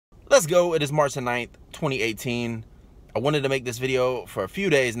Let's go. It is March the 9th, 2018. I wanted to make this video for a few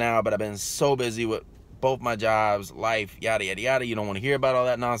days now, but I've been so busy with both my jobs, life, yada, yada, yada. You don't want to hear about all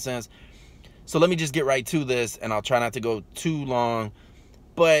that nonsense. So let me just get right to this, and I'll try not to go too long.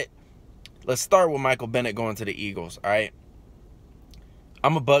 But let's start with Michael Bennett going to the Eagles, all right?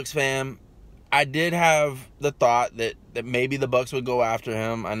 I'm a Bucs fan. I did have the thought that maybe the Bucs would go after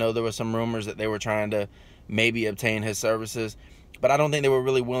him. I know there were some rumors that they were trying to maybe obtain his services, but I don't think they were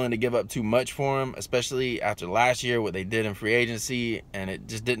really willing to give up too much for him, especially after last year, what they did in free agency, and it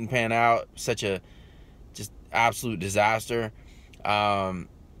just didn't pan out. Such a just absolute disaster. I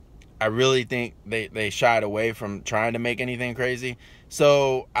really think they shied away from trying to make anything crazy.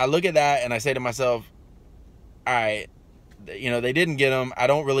 So I look at that and I say to myself, all right, you know, they didn't get him. I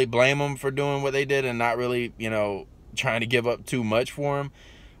don't really blame them for doing what they did and not really, you know, trying to give up too much for him.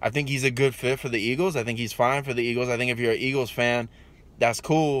 I think he's a good fit for the Eagles. I think he's fine for the Eagles. I think if you're an Eagles fan, that's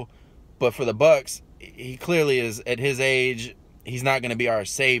cool. But for the Bucs, he clearly is, at his age, he's not going to be our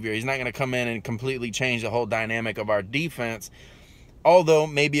savior. He's not going to come in and completely change the whole dynamic of our defense. Although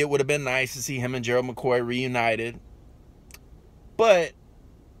maybe it would have been nice to see him and Gerald McCoy reunited. But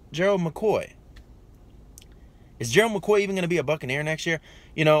Gerald McCoy, is Gerald McCoy even going to be a Buccaneer next year?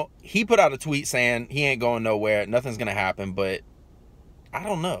 You know, he put out a tweet saying he ain't going nowhere. Nothing's going to happen. But I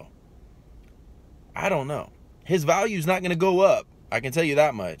don't know. I don't know. His value's not going to go up. I can tell you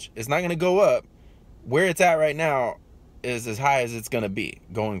that much. It's not going to go up. Where it's at right now is as high as it's going to be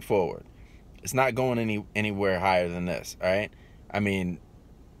going forward. It's not going anywhere higher than this, all right? I mean,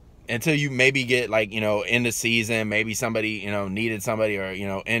 until you maybe get, like, you know, in the season, maybe somebody, you know, needed somebody, or, you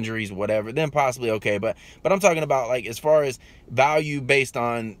know, injuries, whatever, then possibly okay. But I'm talking about, like, as far as value based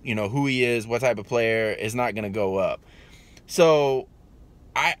on, you know, who he is, what type of player, is not going to go up. So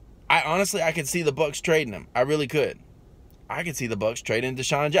I honestly, I could see the Bucs trading him. I really could. I could see the Bucs trading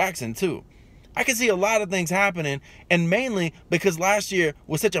Desean Jackson too. I could see a lot of things happening, and mainly because last year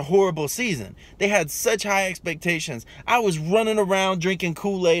was such a horrible season. They had such high expectations. I was running around drinking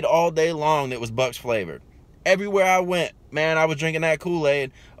Kool-Aid all day long that was Bucs flavored. Everywhere I went, man, I was drinking that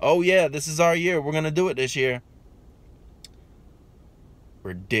Kool-Aid. Oh yeah, this is our year. We're going to do it this year.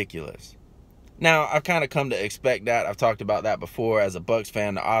 Ridiculous. Now, I've kind of come to expect that. I've talked about that before. As a Bucs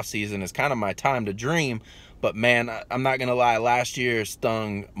fan, the offseason is kind of my time to dream. But, man, I'm not going to lie. Last year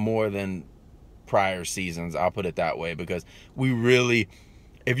stung more than prior seasons. I'll put it that way. Because we really,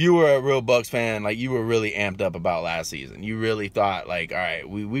 if you were a real Bucs fan, like, you were really amped up about last season. You really thought, like, all right,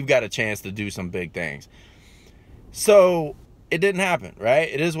 we've got a chance to do some big things. So, it didn't happen, right?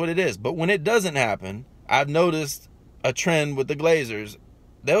 It is what it is. But when it doesn't happen, I've noticed a trend with the Glazers.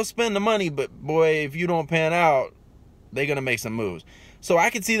 They'll spend the money, but boy, if you don't pan out, they're going to make some moves. So I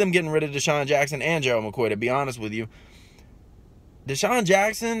could see them getting rid of Desean Jackson and Gerald McCoy, to be honest with you. Desean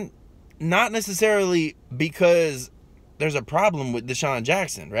Jackson, not necessarily because there's a problem with Desean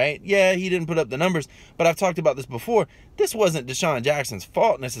Jackson, right? Yeah, he didn't put up the numbers, but I've talked about this before. This wasn't Desean Jackson's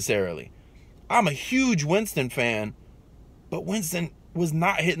fault necessarily. I'm a huge Winston fan, but Winston was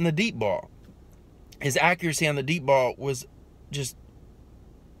not hitting the deep ball. His accuracy on the deep ball was just,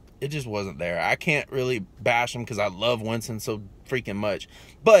 it just wasn't there. I can't really bash him because I love Winston so freaking much.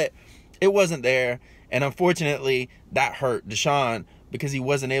 But it wasn't there. And unfortunately, that hurt Desean because he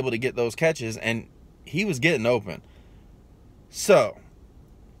wasn't able to get those catches. And he was getting open. So,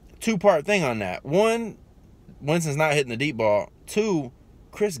 two-part thing on that. One, Winston's not hitting the deep ball. Two,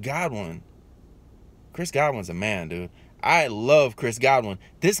 Chris Godwin. Chris Godwin's a man, dude. I love Chris Godwin.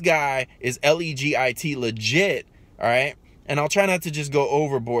 This guy is legit, legit, all right? And I'll try not to just go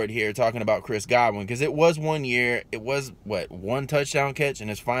overboard here talking about Chris Godwin, because it was 1 year. It was, what, 1 touchdown catch in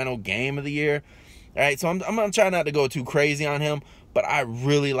his final game of the year. All right, so I'm going to try not to go too crazy on him, but I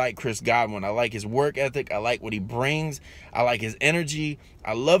really like Chris Godwin. I like his work ethic. I like what he brings. I like his energy.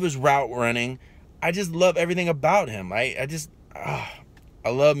 I love his route running. I just love everything about him. I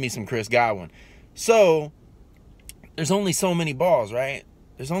love me some Chris Godwin. So there's only so many balls, right?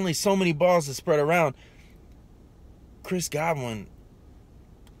 There's only so many balls to spread around. Chris Godwin,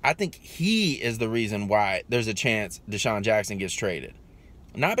 I think he is the reason why there's a chance Desean Jackson gets traded.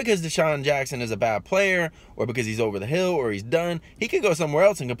 Not because Desean Jackson is a bad player or because he's over the hill or he's done. He could go somewhere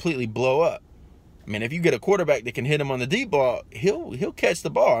else and completely blow up. I mean, if you get a quarterback that can hit him on the deep ball, he'll catch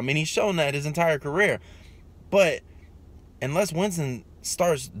the ball. I mean, he's shown that his entire career. But unless Winston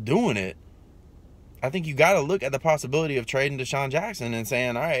starts doing it, I think you got to look at the possibility of trading Desean Jackson and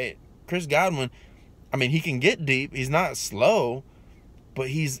saying, all right, Chris Godwin, I mean, he can get deep. He's not slow, but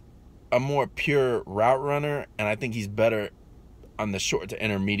he's a more pure route runner, and I think he's better on the short to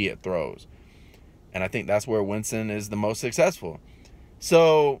intermediate throws. And I think that's where Winston is the most successful.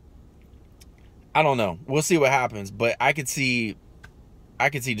 So I don't know. We'll see what happens. But I could see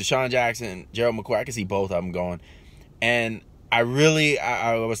Desean Jackson, Gerald McCoy. I could see both of them going. And I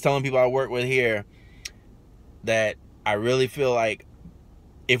was telling people I work with here that I really feel like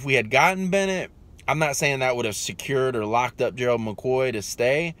if we had gotten Bennett, I'm not saying that would have secured or locked up Gerald McCoy to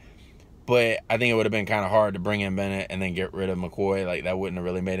stay, but I think it would have been kind of hard to bring in Bennett and then get rid of McCoy. Like, that wouldn't have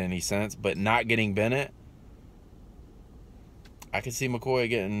really made any sense. But not getting Bennett, I could see him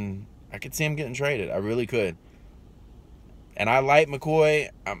getting traded. I really could. And I like McCoy.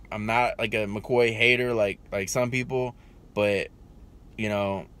 I'm not like a McCoy hater like some people, but you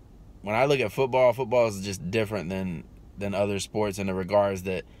know, when I look at football is just different than other sports in the regards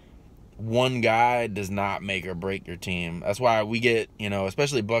that one guy does not make or break your team. That's why we get,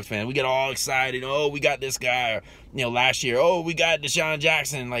 especially Bucs fans, we get all excited. Oh, we got this guy. Or, last year, oh, we got Desean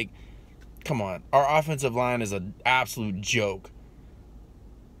Jackson. Like, come on. Our offensive line is an absolute joke.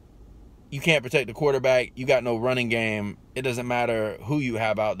 You can't protect the quarterback. You got no running game. It doesn't matter who you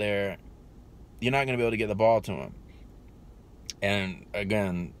have out there. You're not going to be able to get the ball to him. And,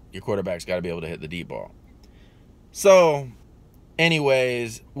 again, your quarterback's got to be able to hit the deep ball. So,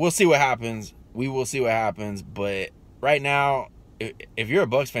 anyways, we'll see what happens. We will see what happens. But right now, if you're a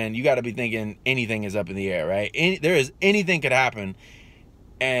Bucs fan, you got to be thinking anything is up in the air, right? Anything could happen.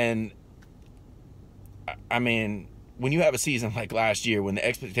 And, I mean, when you have a season like last year, when the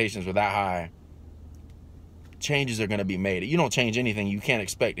expectations were that high, changes are going to be made. You don't change anything, you can't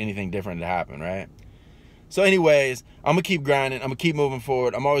expect anything different to happen, right? So anyways, I'm going to keep grinding. I'm going to keep moving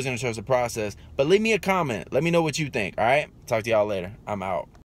forward. I'm always going to trust the process. But leave me a comment. Let me know what you think, all right? Talk to y'all later. I'm out.